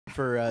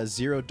for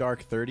Zero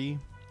Dark 30,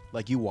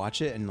 like you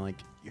watch it and like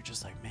you're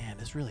just like, man,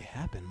 this really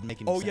happened.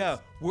 Making sense. Yeah,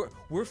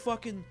 we're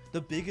fucking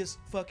the biggest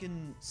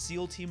fucking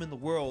SEAL team in the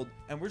world,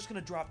 and we're just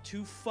gonna drop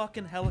 2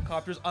 fucking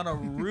helicopters on a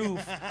roof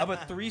of a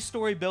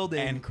 3-story building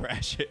and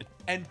crash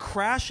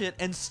it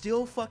and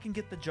still fucking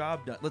get the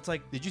job done. Let's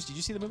like, did you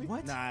see the movie?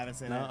 What? Nah, I haven't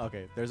seen No, it.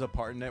 okay. There's a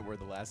part in it where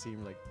the last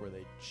scene, like where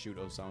they shoot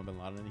Osama bin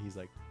Laden, and he's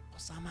like,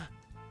 Osama,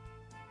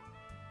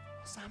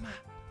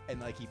 and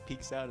like he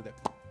peeks out of it,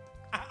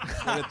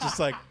 and it's just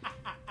like,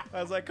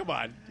 I was like, come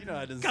on, you know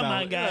that doesn't Come sound,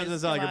 on, guys. that doesn't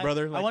sound like your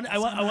brother. Like,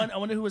 I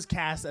wonder who was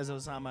cast as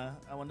Osama.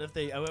 I wonder if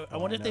they. I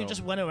wonder if they know.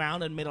 just went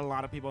around and made a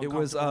lot of people. it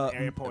was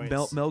uncomfortable in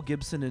airports. Mel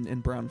Gibson in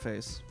brown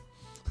face.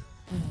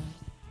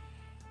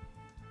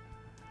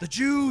 The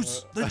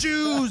Jews, the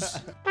Jews.